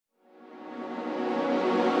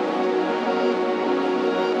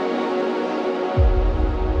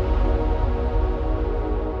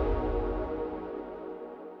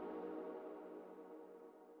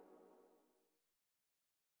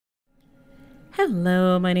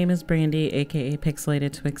Hello, my name is Brandy, aka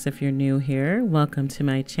PixelatedTwix if you're new here. Welcome to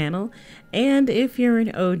my channel. And if you're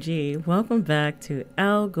an OG, welcome back to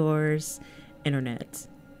Al Gore's Internet.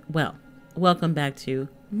 Well, welcome back to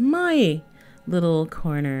my little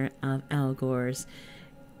corner of Al Gore's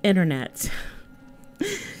Internet.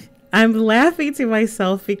 I'm laughing to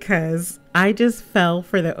myself because I just fell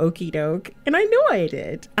for the okie doke. And I know I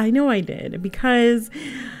did. I know I did because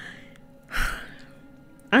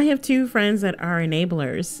I have two friends that are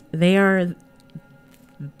enablers. They are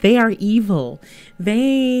evil.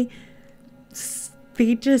 They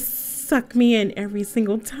just suck me in every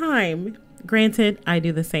single time. Granted, I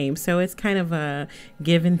do the same. So it's kind of a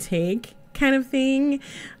give and take kind of thing.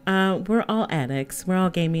 We're all addicts. We're all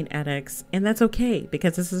gaming addicts. And that's okay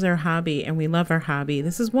because this is our hobby and we love our hobby.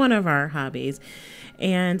 This is one of our hobbies.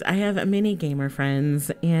 And I have many gamer friends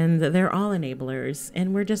and they're all enablers.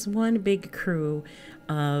 And we're just one big crew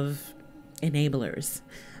of enablers.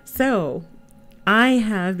 So I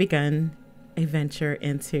have begun a venture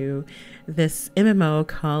into this MMO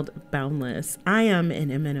called Boundless. I am an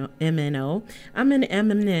MMO. I'm an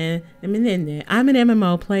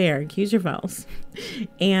MMO player. Use your vowels.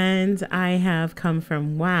 And I have come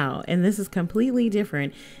from WoW, and this is completely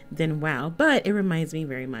different than WoW, but it reminds me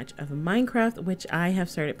very much of Minecraft, which I have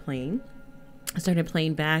started playing. I started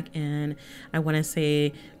playing back in, I want to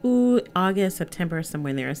say, August, September,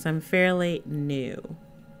 somewhere in there. So I'm fairly new.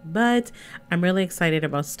 But I'm really excited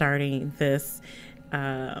about starting this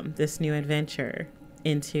this new adventure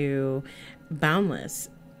into Boundless.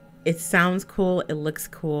 It sounds cool. It looks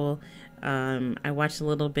cool. I watched a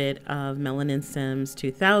little bit of Melanin Sims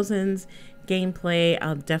 2000s gameplay.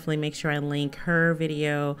 I'll definitely make sure I link her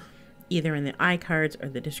video either in the iCards or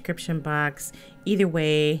the description box. Either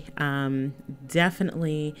way,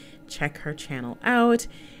 definitely check her channel out.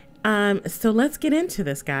 So let's get into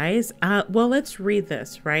this, guys. Well, let's read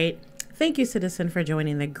this, right? Thank you, citizen, for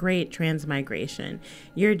joining the great transmigration.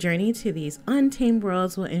 Your journey to these untamed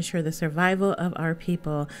worlds will ensure the survival of our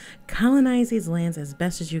people. Colonize these lands as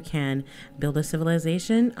best as you can. Build a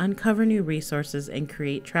civilization, uncover new resources, and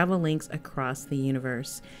create travel links across the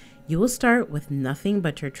universe. You will start with nothing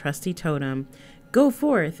but your trusty totem. Go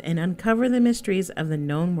forth and uncover the mysteries of the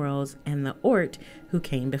known worlds and the Ort who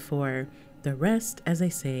came before. The rest, as I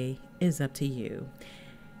say, is up to you.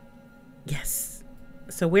 Yes.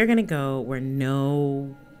 So we're going to go where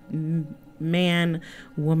no man,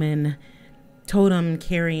 woman, totem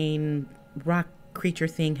carrying rock creature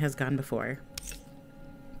thing has gone before.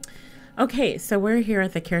 Okay, so we're here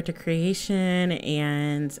at the character creation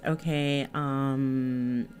and okay,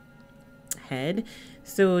 head.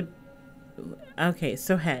 So okay,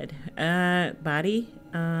 so head, body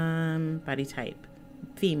type.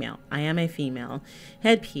 Female. I am a female.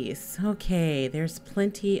 Headpiece. Okay, there's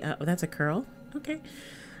plenty of... Oh, that's a curl? Okay.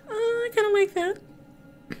 I kind of like that.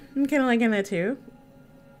 I'm kind of liking that too.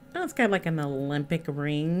 Oh, it's got like an Olympic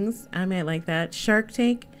rings. I might like that. Shark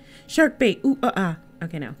tank. SHARKBAIT. Ooh,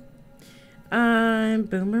 Okay, no.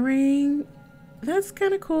 Boomerang. That's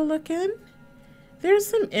kind of cool looking. There's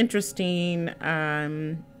some interesting...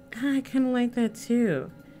 I kind of like that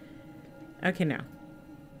too. Okay, no.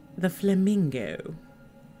 The flamingo.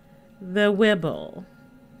 The Wibble,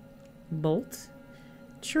 Bolt,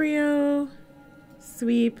 Trio,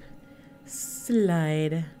 Sweep,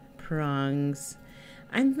 Slide, Prongs.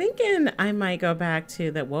 I'm thinking I might go back to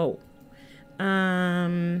the,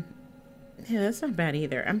 yeah, that's not bad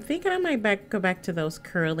either. I'm thinking I might go back to those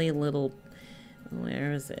curly little,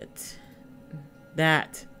 where is it? The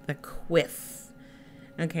quiff.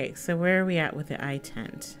 Okay, so where are we at with the eye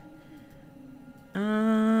tent?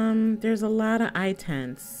 There's a lot of eye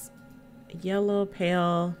tents. Yellow,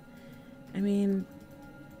 pale. I mean,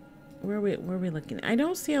 where are we looking? I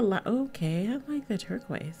don't see a lot. Okay, I like the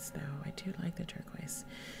turquoise though. I do like the turquoise.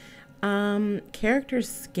 Character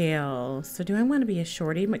scale. So do I want to be a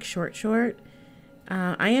shorty, McShort?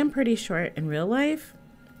 I am pretty short in real life.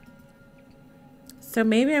 So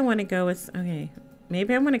maybe I want to go with, okay,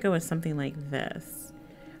 maybe I want to go with something like this.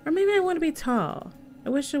 Or maybe I want to be tall. I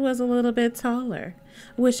wish it was a little bit taller.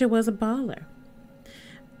 I wish it was a baller.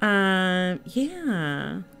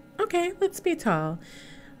 Yeah. Okay, let's be tall.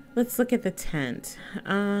 Let's look at the tent.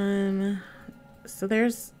 So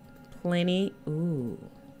there's plenty. Ooh.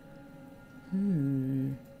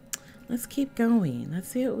 Let's keep going. Let's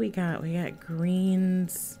see what we got. We got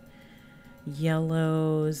greens,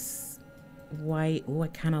 yellows, white. Ooh, I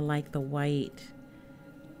kind of like the white.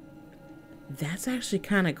 That's actually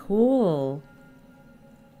kind of cool.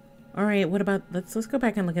 All right, what about, let's go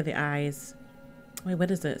back and look at the eyes. Wait,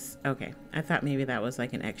 what is this? Okay, I thought maybe that was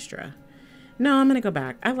like an extra. No, I'm gonna go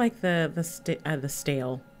back. I like the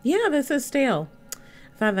stale. Yeah, this is stale.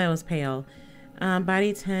 I thought that was pale.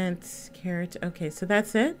 Body tint, carrot. Okay, so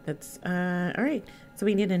that's it. That's all right. So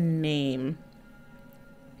we need a name.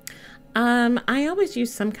 I always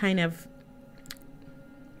use some kind of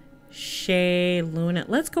Shay, Luna.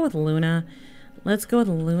 Let's go with Luna. Let's go with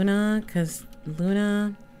Luna, because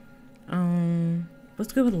Luna,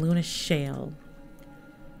 let's go with Luna Shale.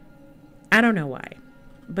 I don't know why,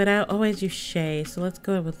 but I always use Shay, so let's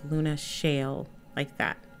go with Luna Shale, like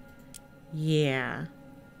that. Yeah.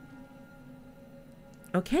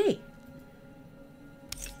 Okay.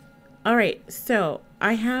 All right, so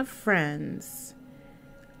I have friends.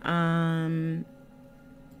 And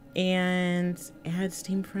add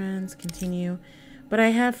Steam friends, continue. But I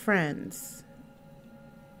have friends.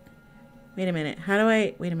 Wait a minute. How do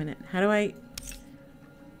I, wait a minute. How do I,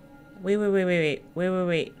 wait.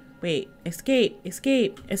 Escape.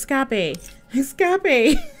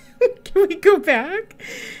 Can we go back?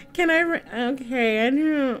 Can I, okay, I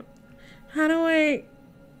know. How do I,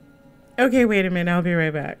 okay, wait a minute. I'll be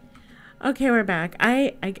right back. Okay, we're back.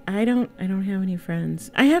 I don't have any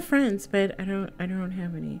friends. I have friends, but I don't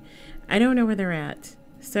have any. I don't know where they're at.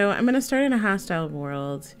 So I'm gonna start in a hostile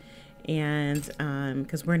world, and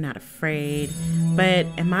because we're not afraid. But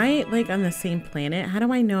am I like on the same planet? How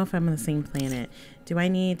do I know if I'm on the same planet? Do I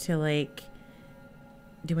need to like?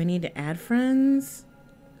 Do I need to add friends?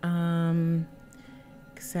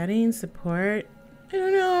 Settings, support. I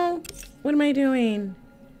don't know. What am I doing?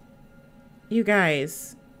 You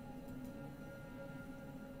guys.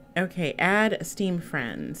 Okay, add Steam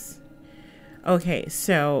friends. Okay,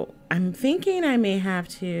 so I'm thinking I may have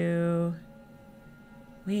to...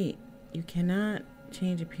 Wait, you cannot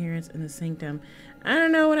change appearance in the sanctum. I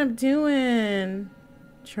don't know what I'm doing.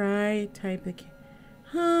 Try, type the...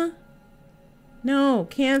 Huh? No,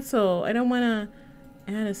 cancel. I don't want to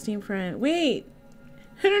add a Steam friend. Wait,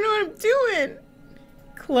 I don't know what I'm doing.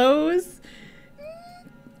 Close.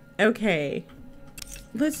 Okay,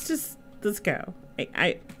 let's go.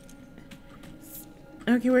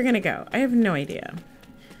 Okay, we're gonna go. I have no idea.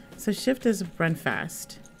 So shift is run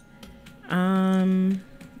fast. Oh.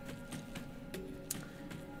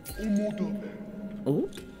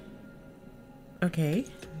 Okay.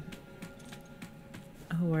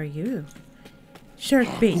 Who are you?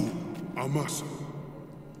 SHARKBAIT.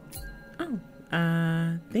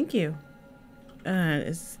 Oh, thank you.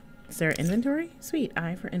 Is there inventory? Sweet,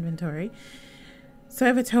 I for inventory. So I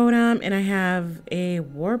have a totem and I have a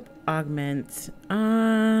warp augment.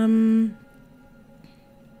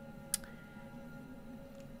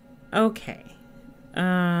 Okay.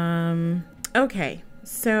 Okay.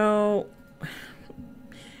 So,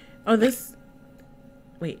 oh, this,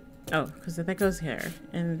 wait. Oh, because that goes here.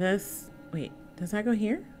 And this, wait, does that go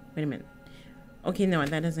here? Wait a minute. Okay, no,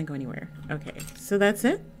 that doesn't go anywhere. Okay, so that's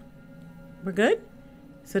it? We're good?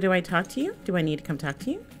 So do I talk to you? Do I need to come talk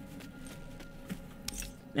to you?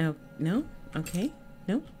 No, no, okay,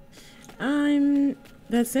 no.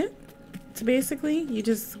 That's it. So basically, you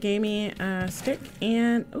just gave me a stick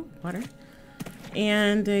and, oh, water.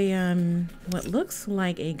 And a, what looks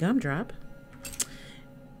like a gumdrop.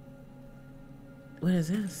 What is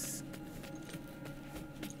this?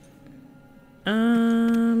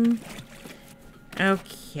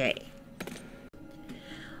 Okay.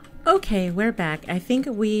 Okay, we're back. I think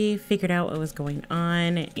we figured out what was going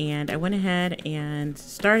on, and I went ahead and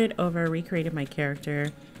started over, recreated my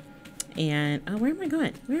character. And, oh, where am I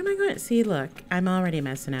going? Where am I going? See, look, I'm already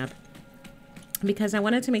messing up. Because I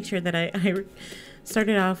wanted to make sure that I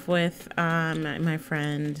started off with my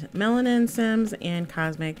friend Melanin Sims and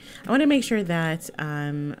Cosmic. I want to make sure that,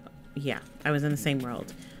 yeah, I was in the same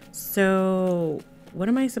world. So, what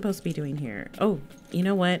am I supposed to be doing here? Oh, you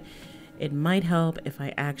know what? It might help if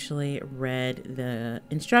I actually read the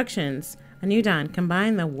instructions. A new dawn.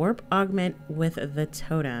 Combine the warp augment with the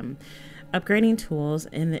totem. Upgrading tools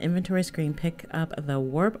in the inventory screen. Pick up the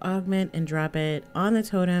warp augment and drop it on the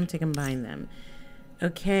totem to combine them.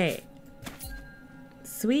 Okay.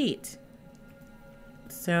 Sweet.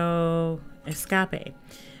 So, escape.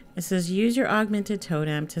 It says use your augmented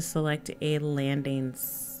totem to select a landing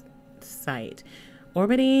site.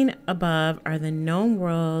 Orbiting above are the known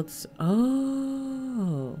worlds.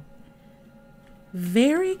 Oh,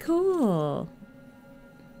 very cool.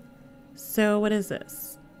 So what is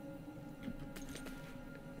this?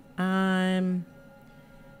 Unnamed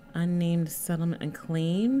settlement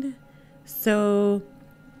unclaimed. So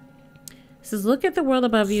it says look at the world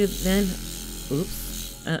above you, then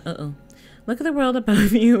oops. Look at the world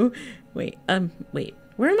above you. Wait,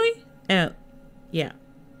 where am I? Oh, yeah.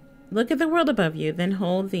 Look at the world above you, then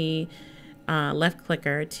hold the left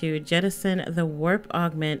clicker to jettison the warp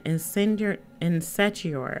augment and set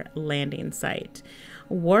your landing site.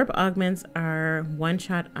 Warp augments are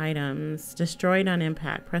one-shot items destroyed on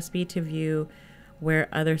impact. Press B to view where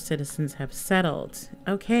other citizens have settled.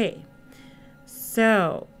 Okay,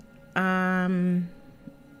 so how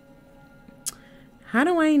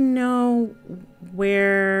do I know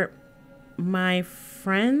where my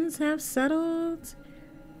friends have settled?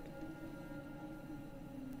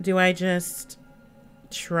 Do I just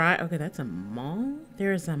try? Okay, that's a mall.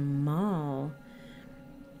 There's a mall.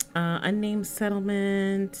 Unnamed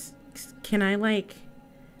settlement. Can I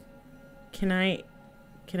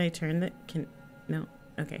turn that? No.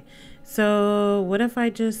 Okay. So what if I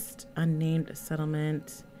just unnamed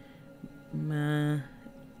settlement?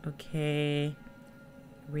 Okay.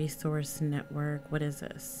 Resource network. What is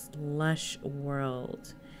this? Lush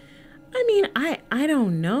world. I mean, I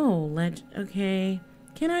don't know. Okay.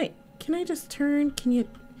 Can I just turn? Can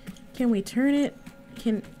we turn it?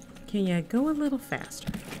 Can you go a little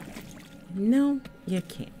faster? No, you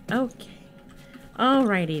can't. Okay.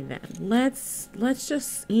 Alrighty then. Let's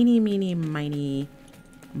just eeny meeny miny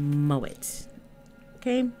mow it.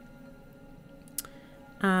 Okay.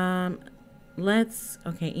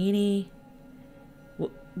 Okay, eeny.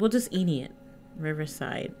 We'll just eeny it.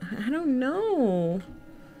 Riverside. I don't know.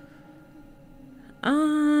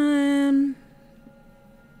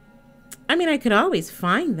 I mean, I could always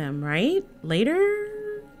find them, right? Later?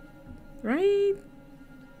 Right?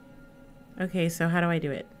 Okay, so how do I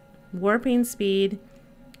do it? Warping speed.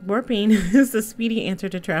 Warping is the speedy answer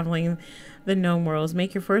to traveling the gnome worlds.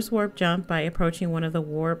 Make your first warp jump by approaching one of the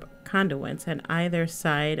warp conduits at either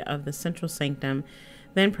side of the central sanctum,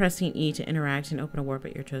 then pressing E to interact and open a warp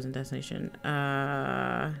at your chosen destination.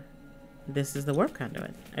 This is the warp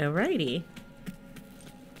conduit. Alrighty.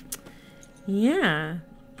 Yeah.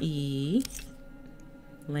 E.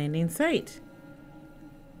 Landing site.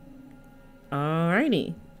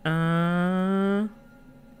 Alrighty.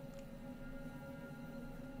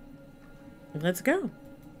 Let's go.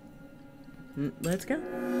 Let's go.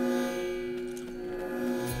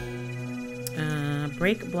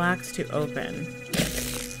 Break blocks to open.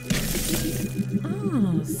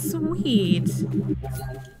 Oh, sweet.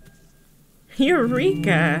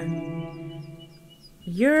 Eureka.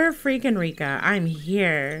 You're freaking Rika. I'm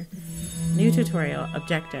here. New tutorial.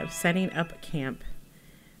 Objective. Setting up camp.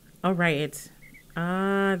 All right.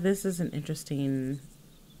 This is an interesting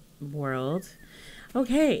world.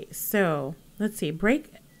 Okay, so let's see.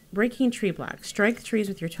 Breaking tree blocks. Strike trees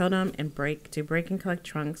with your totem and break and collect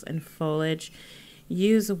trunks and foliage.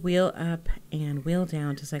 Use wheel up and wheel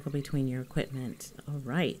down to cycle between your equipment. All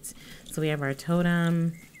right. So we have our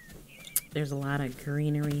totem. There's a lot of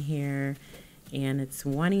greenery here, and it's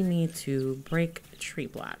wanting me to break tree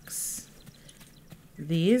blocks.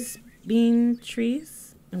 These being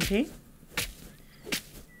trees. Okay.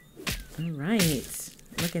 All right.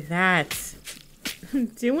 Look at that. I'm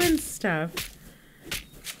doing stuff.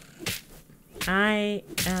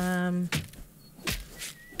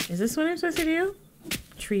 Is this what I'm supposed to do?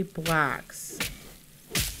 Tree blocks.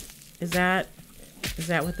 Is that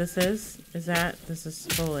what this is? This is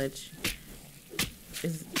foliage.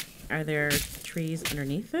 Are there trees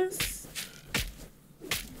underneath this?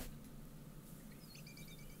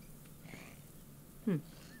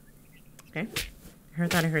 Okay. I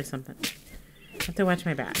thought I heard something. I have to watch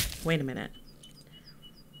my back. Wait a minute.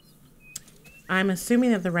 I'm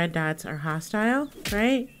assuming that the red dots are hostile,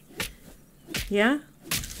 right? Yeah?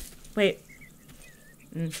 Wait.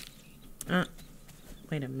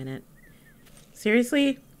 Wait a minute.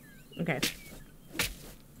 Seriously? Okay.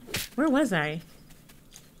 Where was I?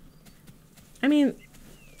 I mean,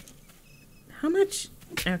 how much?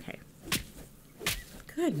 Okay.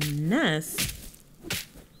 Goodness.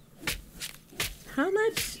 How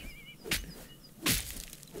much?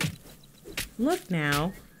 Look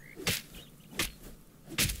now.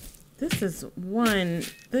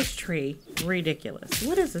 This tree, ridiculous.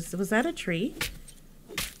 What is this? Was that a tree?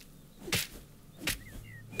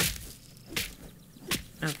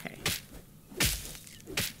 Okay.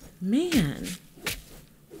 Man.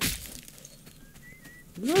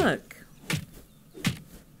 Look.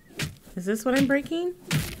 Is this what I'm breaking?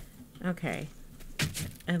 Okay.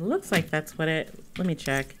 It looks like that's what let me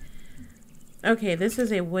check. Okay, this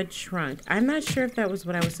is a wood trunk. I'm not sure if that was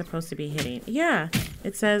what I was supposed to be hitting. Yeah,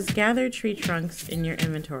 it says gather tree trunks in your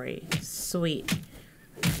inventory. Sweet.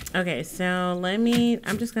 Okay, so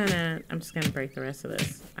I'm just gonna break the rest of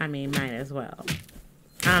this. I mean, might as well.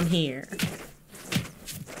 I'm here.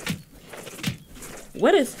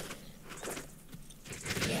 What is?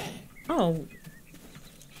 Oh.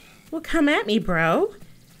 Well, come at me, bro.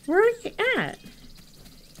 Where are you at?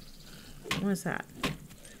 What's that?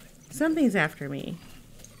 Something's after me.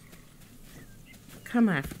 Come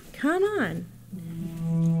on. Come on.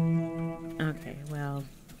 Okay, well.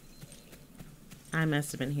 I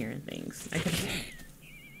must have been hearing things. I could...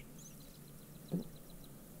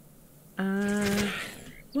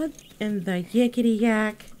 What in the yickety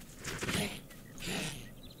yak?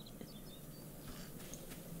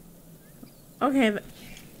 Okay,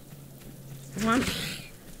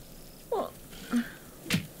 well,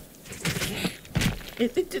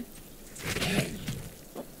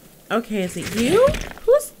 okay, is it you?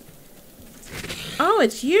 Who's... Oh,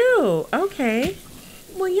 it's you. Okay.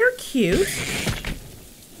 Well, you're cute.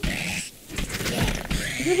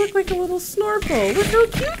 You look like a little snorkel. Look how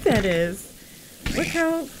cute that is. Look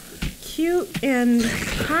how cute and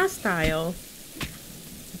hostile.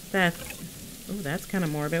 That's kind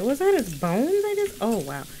of morbid. Was that his bones? Oh,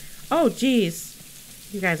 wow. Oh, geez.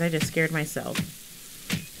 You guys, I just scared myself.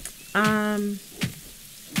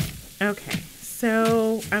 Okay.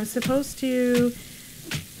 So, I'm supposed to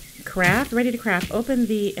craft. Ready to craft. Open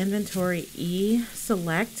the inventory E.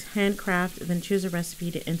 Select handcraft. Then choose a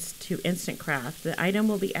recipe to instant craft. The item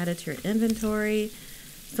will be added to your inventory.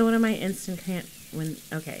 So, what am I instant can't...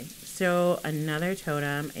 Okay. So, another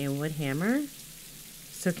totem. A wood hammer.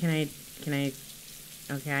 So, can I...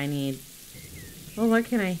 Okay, I need... Well, what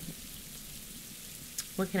can I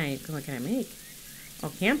make?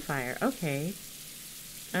 Oh, campfire. Okay.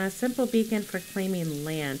 A simple beacon for claiming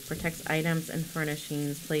land. Protects items and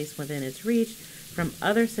furnishings placed within its reach from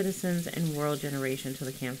other citizens and world generation until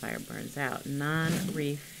the campfire burns out.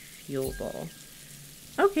 Non-refuelable.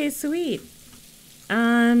 Okay, sweet.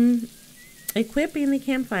 Equipping the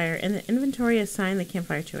campfire. In the inventory, assign the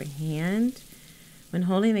campfire to a hand. When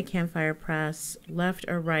holding the campfire, press left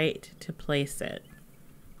or right to place it.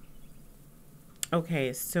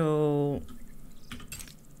 Okay, so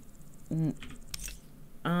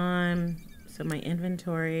my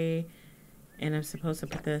inventory, and I'm supposed to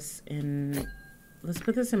put this in, let's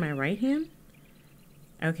put this in my right hand.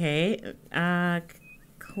 Okay,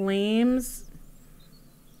 claims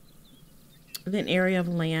an area of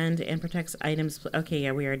land and protects items. Okay,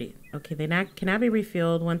 yeah, we already, okay, they cannot be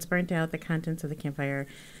refilled. Once burnt out, the contents of the campfire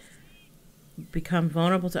become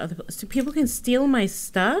vulnerable to other people. So people can steal my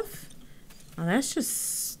stuff? Oh, that's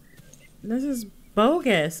just, this is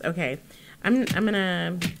bogus. Okay, I'm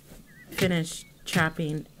gonna finish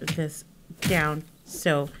chopping this down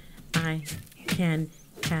so I can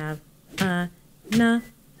have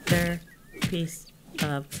another piece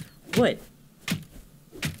of wood.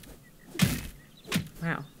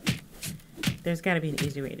 Wow. There's got to be an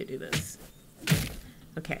easy way to do this.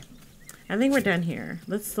 Okay. I think we're done here.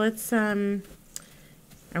 Let's do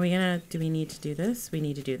we need to do this? We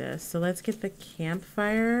need to do this. So let's get the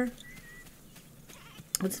campfire.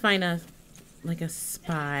 Let's find a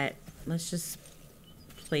spot. Let's just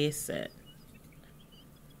place it.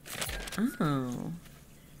 Oh.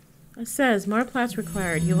 It says more plots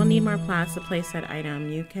required. You will need more plots to place that item.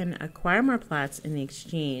 You can acquire more plots in the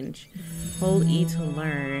exchange. Hold E to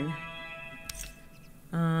learn.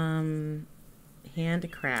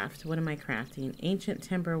 Handcraft. What am I crafting? Ancient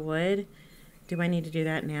timber wood. Do I need to do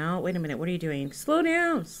that now? Wait a minute. What are you doing? Slow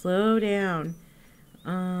down. Slow down.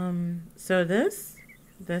 So this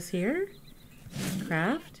here.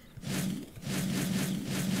 Craft.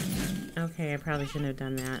 Okay, I probably shouldn't have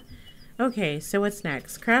done that. Okay, so what's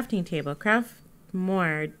next? Crafting table. Craft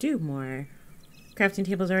more. Do more. Crafting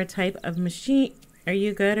tables are a type of machine. Are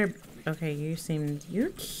you good or... Okay, you're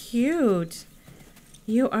cute.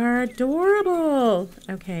 You are adorable.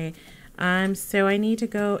 Okay, so I need to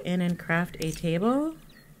go in and craft a table.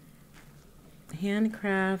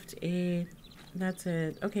 Handcraft a... That's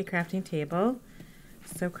it. Okay, crafting table.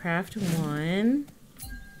 So craft one.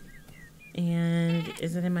 And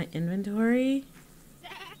is it in my inventory?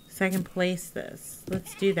 So I can place this.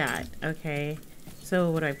 Let's do that. Okay.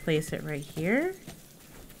 So would I place it right here?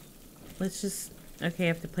 Let's just... Okay, I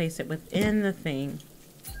have to place it within the thing.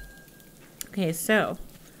 Okay, so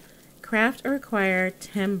craft or acquire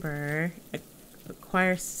timber,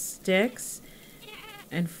 acquire sticks,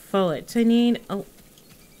 and foliage. So I need a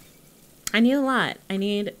lot. I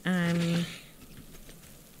need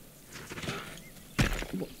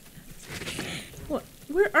what?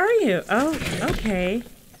 Where are you? Oh, okay.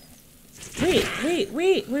 Wait.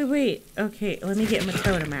 Okay, let me get my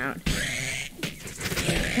totem out.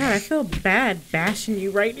 God, I feel bad bashing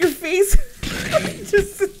you right in your face.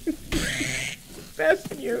 Just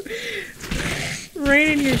bashing you right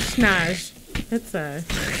in your schnoz. That's a...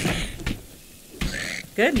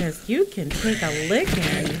 Goodness, you can take a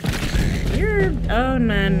licking. you're, oh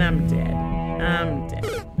man, I'm dead. I'm dead.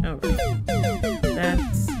 Alright.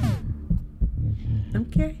 That's,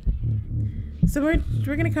 okay. So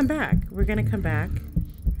we're gonna come back. We're gonna come back.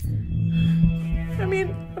 I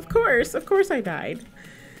mean, of course I died.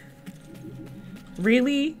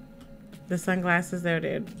 Really? The sunglasses though,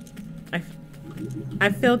 dude. I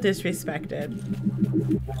feel disrespected.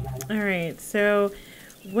 Alright, so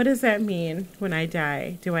what does that mean when I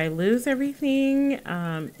die? Do I lose everything?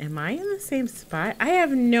 Am I in the same spot? I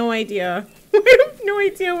have no idea. I have no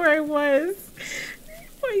idea where I was.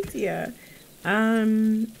 No idea.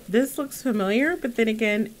 This looks familiar, but then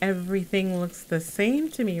again, everything looks the same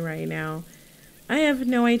to me right now. I have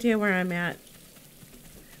no idea where I'm at.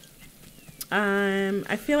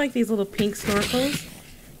 I feel like these little pink snorkels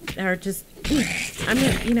are just, I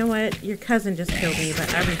mean, you know what? Your cousin just killed me,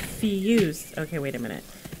 but I refuse. Okay, wait a minute.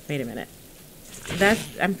 Wait a minute.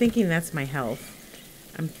 I'm thinking that's my health.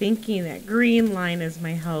 I'm thinking that green line is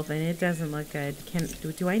my health, and it doesn't look good.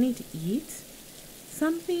 Do I need to eat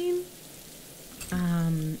something?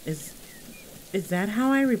 Is that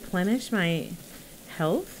how I replenish my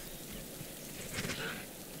health?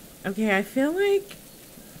 Okay, I feel like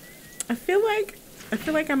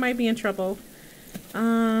I might be in trouble.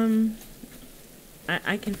 I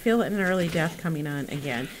can feel an early death coming on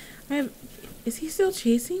again. Is he still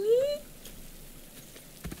chasing me?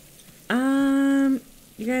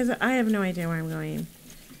 You guys, I have no idea where I'm going.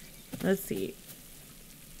 Let's see.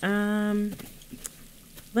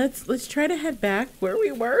 Let's try to head back where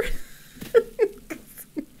we were. I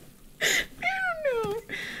don't know.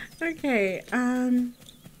 Okay,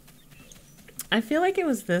 I feel like it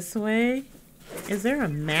was this way. Is there a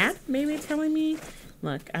map maybe telling me?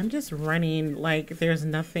 Look, I'm just running like there's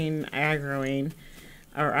nothing aggroing,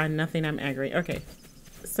 or nothing I'm aggroing. Okay,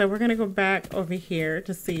 so we're gonna go back over here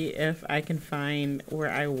to see if I can find where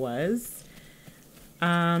I was.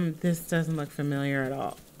 This doesn't look familiar at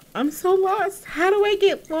all. I'm so lost. How do I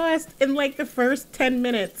get lost in like the first 10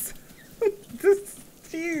 minutes?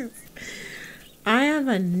 Jeez. I have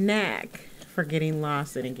a knack for getting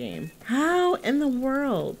lost in a game. How in the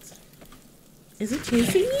world? Is it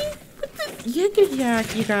chasing me? What the yicky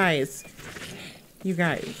yak, you guys? You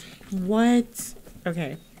guys. What?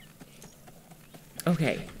 Okay.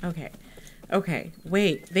 Okay. Okay. Okay.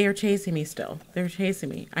 Wait. They are chasing me still. They're chasing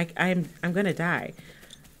me. I'm gonna die.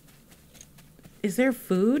 Is there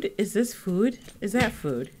food? Is this food? Is that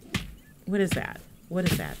food? What is that?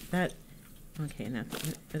 What is that? That. Okay.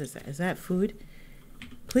 Nothing. What is that? Is that food?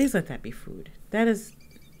 Please let that be food. That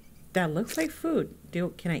looks like food.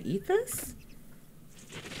 Can I eat this?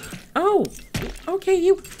 Oh, okay,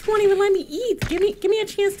 you won't even let me eat. Give me a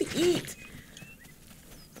chance to eat.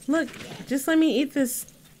 Look, just let me eat this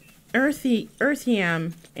earth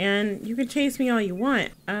yam, and you can chase me all you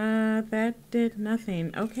want. That did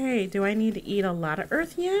nothing. Okay, do I need to eat a lot of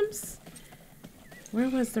earth yams? Where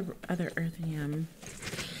was the other earth yam?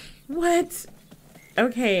 What?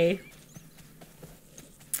 Okay.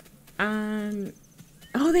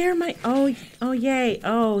 Oh, there my, oh, yay.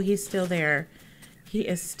 Oh, he's still there. He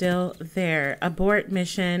is still there. Abort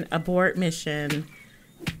mission, abort mission.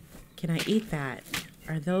 Can I eat that?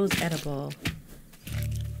 Are those edible?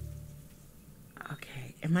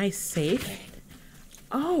 Okay, am I safe?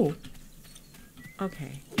 Oh,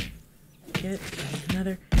 okay. Get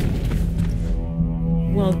another.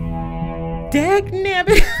 Well,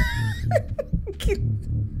 dagnabbit.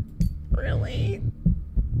 Really?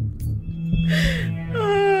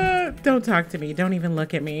 Don't talk to me. Don't even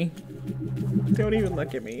look at me. Don't even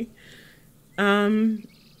look at me.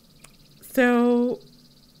 So,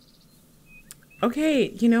 okay,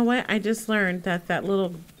 you know what? I just learned that that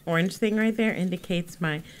little orange thing right there indicates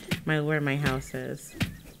where my house is.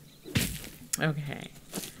 Okay,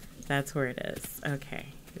 that's where it is. Okay,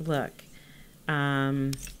 look.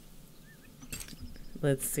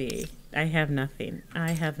 Let's see. I have nothing.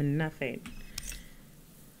 I have nothing.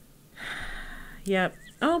 Yep.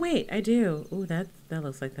 Oh wait, I do. Ooh, that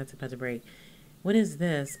looks like that's about to break. What is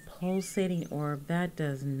this? Pulsating orb. That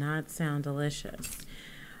does not sound delicious.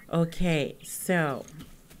 Okay, so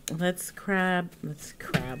let's grab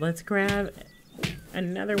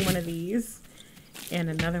another one of these and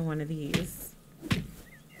another one of these.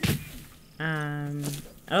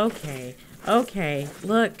 Okay.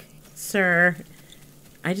 Look, sir.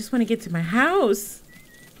 I just want to get to my house.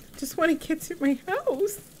 Just want to get to my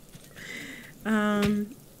house.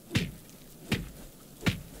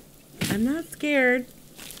 I'm not scared.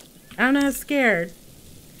 I'm not scared.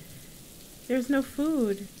 There's no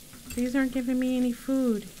food. These aren't giving me any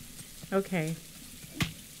food. Okay.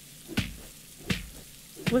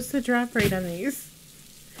 What's the drop rate on these?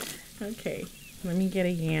 Okay, let me get a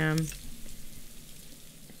yam.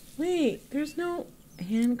 Wait, there's no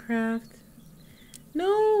handcraft.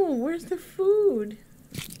 No, where's the food?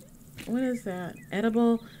 What is that?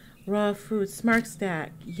 Edible raw food. Smart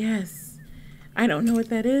stack. Yes. I don't know what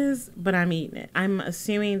that is, but I'm eating it. I'm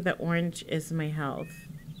assuming the orange is my health.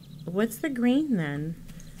 What's the green then?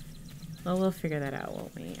 Well, we'll figure that out,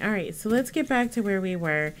 won't we? All right, so let's get back to where we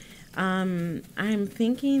were. I'm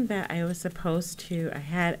thinking that I was supposed to, I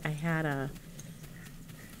had a,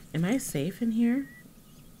 am I safe in here?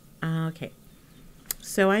 Okay.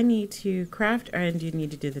 So I need to craft, or I do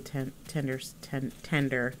need to do the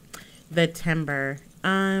the timber.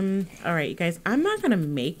 All right, you guys, I'm not gonna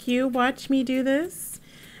make you watch me do this.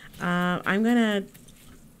 I'm gonna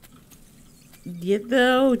get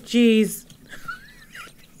oh geez.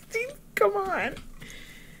 Come on.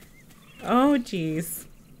 Oh geez.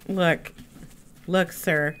 Look,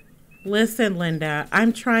 sir. Listen, Linda,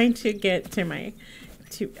 I'm trying to get to my,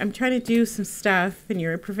 I'm trying to do some stuff and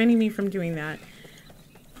you're preventing me from doing that.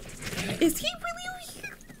 Is he really over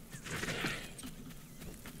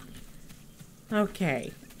here?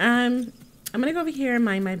 Okay. I'm gonna go over here and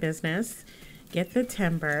mind my business. Get the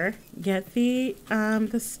timber. Get the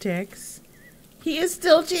sticks. He is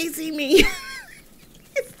still chasing me. He's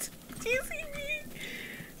still chasing me.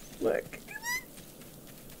 Look.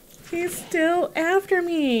 He's still after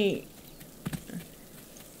me.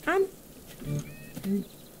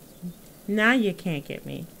 Now you can't get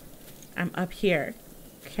me. I'm up here.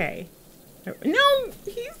 Okay. No,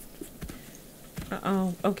 he's...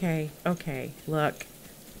 Uh-oh. Okay. Okay. Look.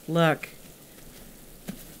 Look.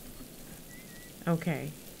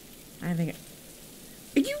 Okay. I think...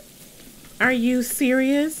 Are you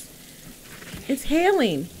serious? It's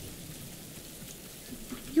hailing.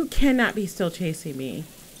 You cannot be still chasing me.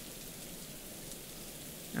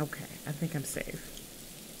 Okay. I think I'm safe.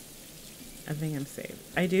 I think I'm safe.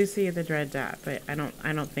 I do see the dread dot, but I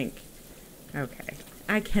don't think... Okay.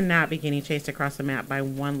 I cannot be getting chased across the map by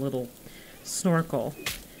one little snorkel.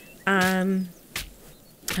 I'm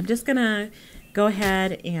just gonna go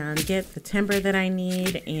ahead and get the timber that I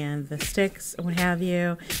need and the sticks, what have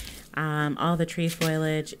you, all the tree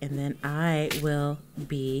foliage, and then I will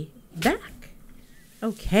be back.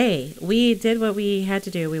 Okay, we did what we had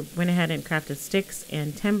to do. We went ahead and crafted sticks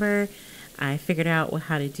and timber. I figured out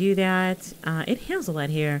how to do that. It hails a lot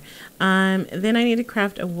here. Then I need to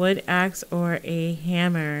craft a wood axe or a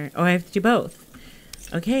hammer. Oh, I have to do both.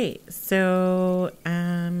 Okay, so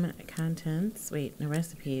contents. Wait, no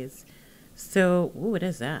recipes. So, ooh, what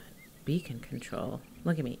is that? Beacon control.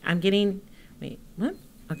 Look at me. I'm getting. Wait, what?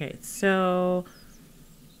 Okay, so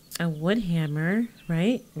a wood hammer,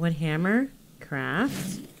 right? Wood hammer.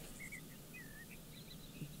 Craft.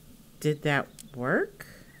 Did that work?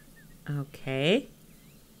 Okay.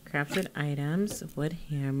 Crafted items, wood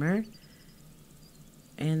hammer,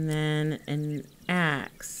 and then an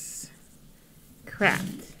axe.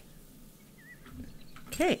 Craft.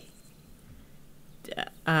 Okay.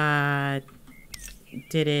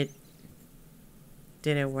 Did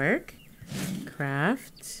it work?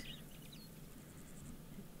 Craft.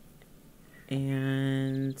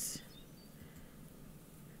 And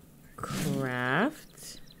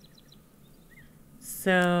craft.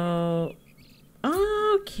 So,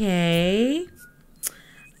 okay.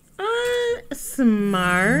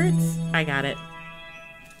 Smart. I got it.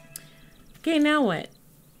 Okay, now what?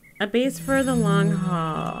 A base for the long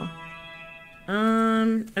haul.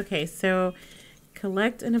 Okay, so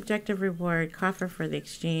collect an objective reward coffer for the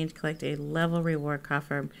exchange. Collect a level reward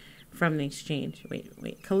coffer from the exchange.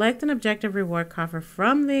 Wait. Collect an objective reward coffer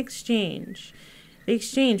from the exchange. The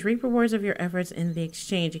exchange. Reap rewards of your efforts in the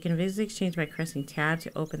exchange. You can visit the exchange by pressing tab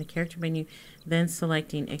to open the character menu, then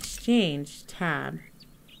selecting exchange tab.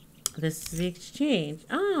 This is the exchange.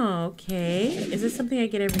 Oh, okay. Is this something I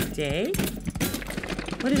get every day?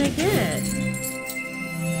 What did I get?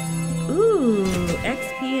 Ooh,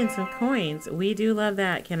 XP and some coins. We do love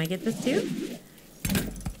that. Can I get this too?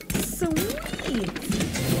 Sweet.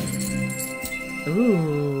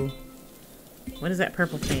 Ooh. What is that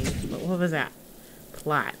purple thing? What was that?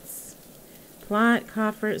 Plots. Plot,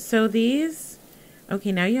 coffer. So these,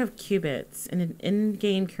 okay, now you have cubits and an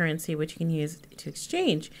in-game currency which you can use to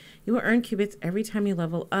exchange. You will earn cubits every time you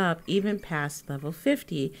level up, even past level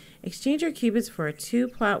 50. Exchange your cubits for a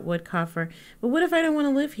 2-plot wood coffer. But what if I don't want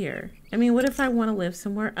to live here? I mean, what if I want to live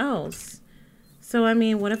somewhere else? So, I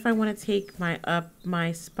mean, what if I want to take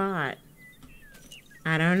my spot?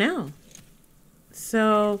 I don't know.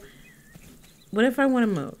 So, what if I want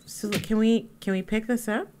to move? So, can we pick this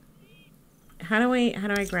up? How do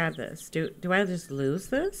I grab this? Do I just lose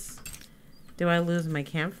this? Do I lose my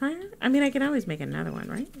campfire? I mean, I can always make another one,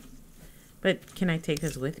 right? But can I take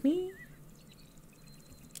this with me?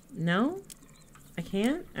 No? I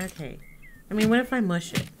can't? Okay. I mean, what if I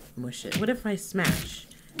mush it? Mush it. What if I smash?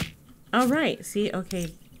 All right. See?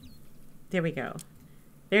 Okay. There we go.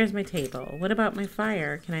 There's my table. What about my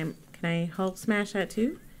fire? Can I Hulk smash that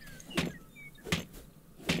too?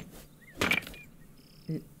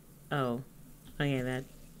 Oh. Oh yeah, that.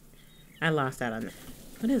 I lost out on that.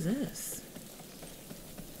 What is this?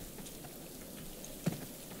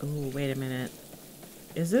 Oh, wait a minute.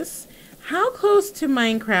 Is this... How close to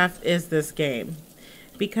Minecraft is this game?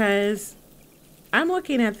 Because I'm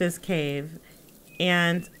looking at this cave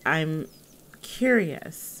and I'm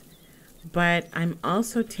curious, but I'm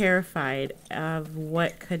also terrified of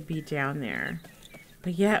what could be down there.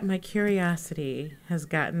 But yet my curiosity has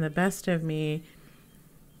gotten the best of me,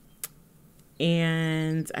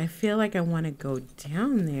 and I feel like I want to go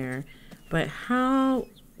down there. But how,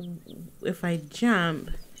 if I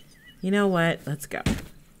jump, you know what? Let's go.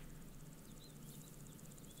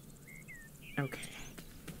 Okay.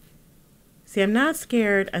 See, I'm not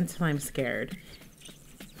scared until I'm scared.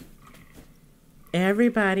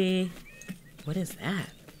 Everybody, what is that?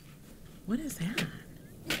 What is that?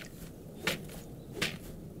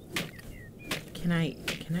 Can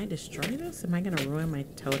I destroy this? Am I gonna ruin my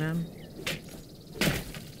totem?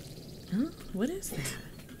 Huh? What is that?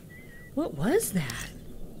 What was that?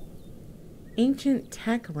 Ancient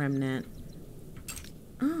tech remnant.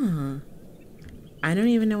 I don't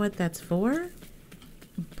even know what that's for,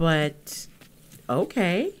 but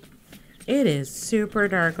okay. It is super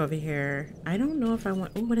dark over here. I don't know if I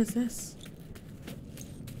want... Oh, what is this?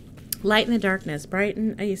 Light in the darkness.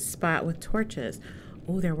 Brighten a spot with torches.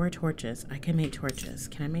 Oh, there were torches. I can make torches.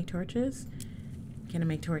 Can I make torches? Can I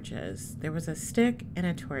make torches? There was a stick and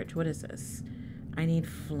a torch. What is this? I need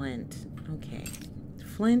flint. Okay.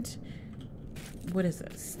 Flint. What is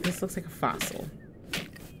this? This looks like a fossil.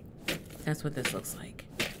 That's what this looks like.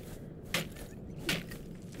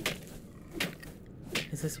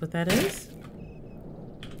 Is this what that is?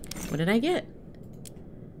 What did I get?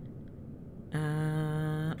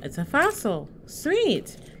 It's a fossil.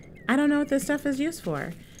 Sweet. I don't know what this stuff is used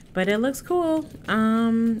for, but it looks cool.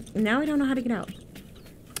 Now I don't know how to get out.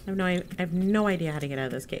 I have no idea how to get out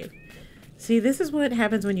of this cave. See, this is what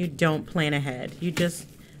happens when you don't plan ahead. This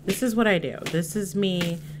is what I do. This is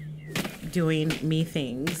me doing me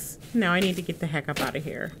things. Now I need to get the heck up out of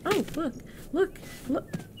here. Oh, look. Oh,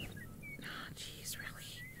 jeez,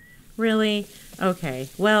 really? Okay,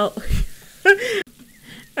 well,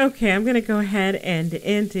 okay, I'm going to go ahead and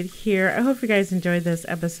end it here. I hope you guys enjoyed this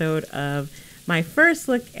episode of my first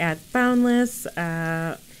look at Boundless.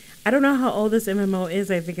 I don't know how old this MMO is.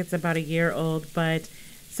 I think it's about a year old, but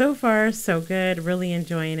so far, so good. Really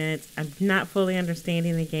enjoying it. I'm not fully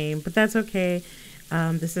understanding the game, but that's okay.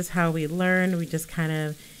 This is how we learn. We just kind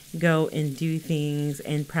of go and do things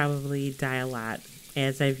and probably die a lot.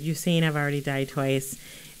 As you've seen, I've already died twice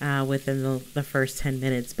within the first 10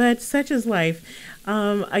 minutes, but such is life.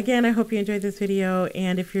 Again, I hope you enjoyed this video,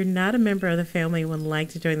 and if you're not a member of the family and would like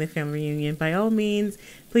to join the family reunion, by all means,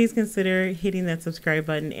 please consider hitting that subscribe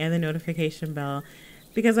button and the notification bell,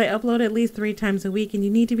 because I upload at least 3 times a week and you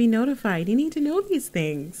need to be notified. You need to know these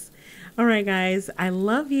things. All right, guys, I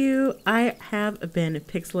love you. I have been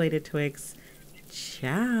PixelatedTwix.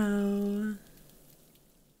 Ciao.